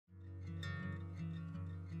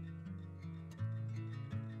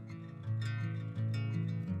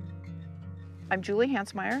I'm Julie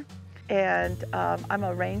Hansmire, and I'm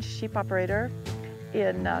a range sheep operator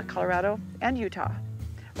in Colorado and Utah.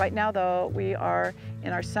 Right now, though, we are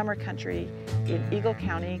in our summer country in Eagle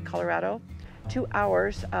County, Colorado, 2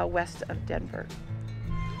 hours west of Denver.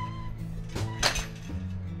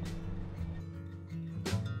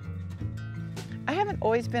 I haven't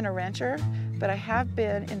always been a rancher, but I have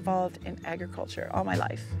been involved in agriculture all my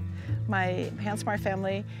life. My Hansmire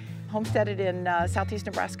family homesteaded in southeast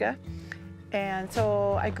Nebraska, and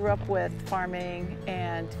so I grew up with farming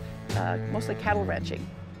and mostly cattle ranching.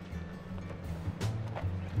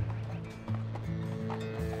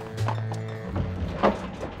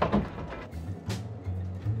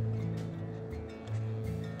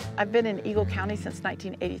 I've been in Eagle County since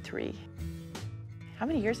 1983. How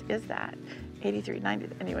many years is that? 83, 90,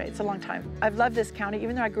 anyway, it's a long time. I've loved this county.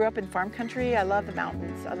 Even though I grew up in farm country, I love the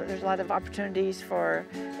mountains. There's a lot of opportunities for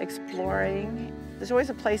exploring. There's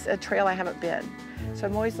always a trail I haven't been. So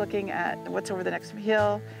I'm always looking at what's over the next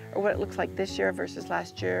hill or what it looks like this year versus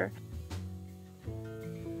last year.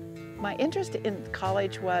 My interest in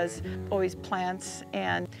college was always plants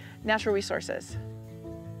and natural resources.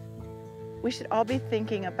 We should all be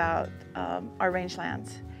thinking about our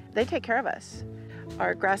rangelands. They take care of us.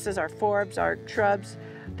 Our grasses, our forbs, our shrubs,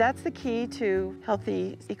 that's the key to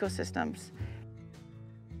healthy ecosystems.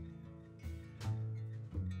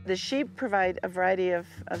 The sheep provide a variety of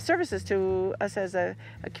services to us as a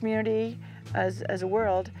community, as a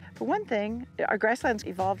world. For one thing, our grasslands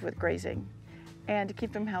evolved with grazing, and to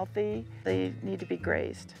keep them healthy, they need to be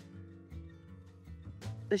grazed.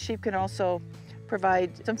 The sheep can also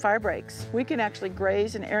provide some fire breaks. We can actually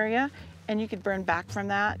graze an area and you could burn back from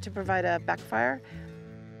that to provide a backfire.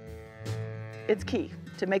 It's key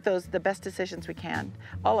to make the best decisions we can.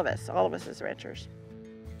 All of us as ranchers.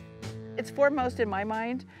 It's foremost in my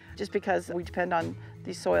mind just because we depend on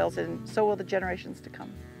these soils, and so will the generations to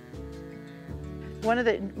come. One of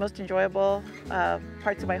the most enjoyable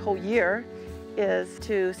parts of my whole year is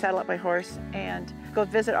to saddle up my horse and go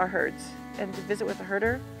visit our herds and to visit with the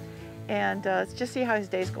herder and just see how his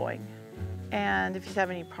day's going. And if he's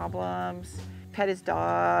having any problems, pet his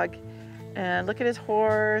dog, and look at his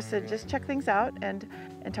horse, and just check things out and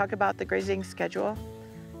talk about the grazing schedule,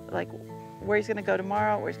 like where he's gonna go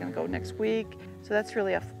tomorrow, where he's gonna go next week. So that's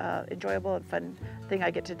really a enjoyable and fun thing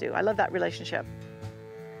I get to do. I love that relationship.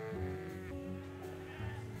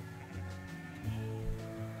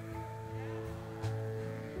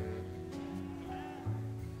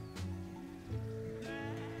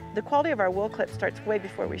 The quality of our wool clip starts way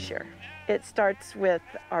before we shear. It starts with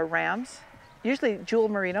our rams, usually jewel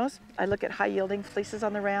merinos. I look at high-yielding fleeces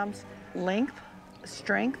on the rams, length,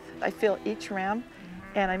 strength. I feel each ram,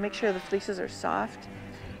 and I make sure the fleeces are soft.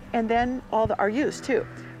 And then all the RUs too.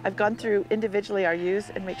 I've gone through individually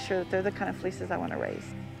RUs and make sure that they're the kind of fleeces I want to raise.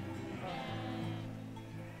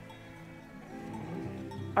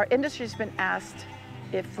 Our industry's been asked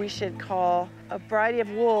if we should call a variety of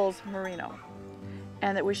wools merino,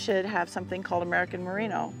 and that we should have something called American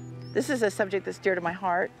merino. This is a subject that's dear to my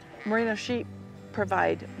heart. Merino sheep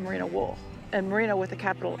provide merino wool, and merino with a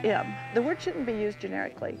capital M. The word shouldn't be used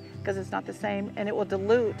generically because it's not the same, and it will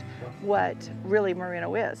dilute what really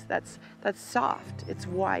merino is. That's soft, it's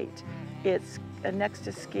white, it's next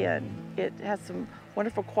to skin. It has some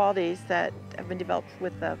wonderful qualities that have been developed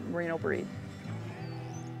with the merino breed.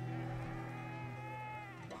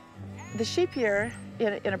 The sheep year,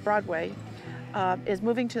 in a broad way, is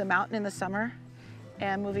moving to the mountain in the summer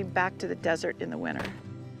and moving back to the desert in the winter.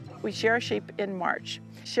 We shear our sheep in March.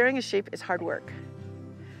 Shearing a sheep is hard work.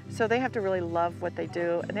 So they have to really love what they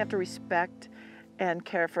do, and they have to respect and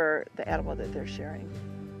care for the animal that they're shearing.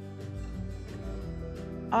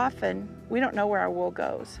 Often, we don't know where our wool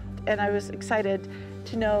goes. And I was excited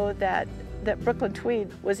to know that Brooklyn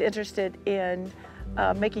Tweed was interested in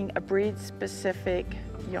making a breed-specific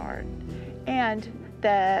yarn, and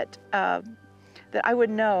that I would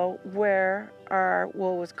know where our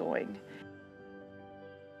wool was going.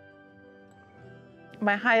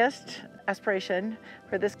 My highest aspiration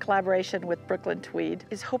for this collaboration with Brooklyn Tweed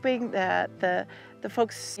is hoping that the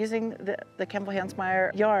folks using the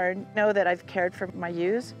Campbell-Hansmire yarn know that I've cared for my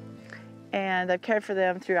ewes, and I've cared for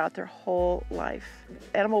them throughout their whole life.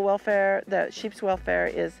 Animal welfare, the sheep's welfare,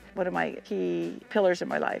 is one of my key pillars in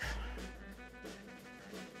my life.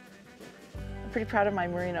 I'm pretty proud of my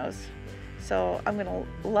merinos. So I'm gonna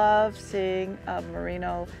love seeing a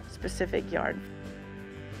merino-specific yarn.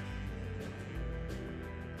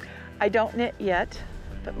 I don't knit yet,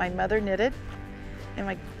 but my mother knitted, and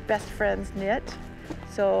my best friends knit.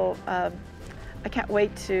 So I can't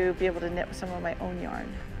wait to be able to knit some of my own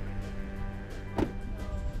yarn.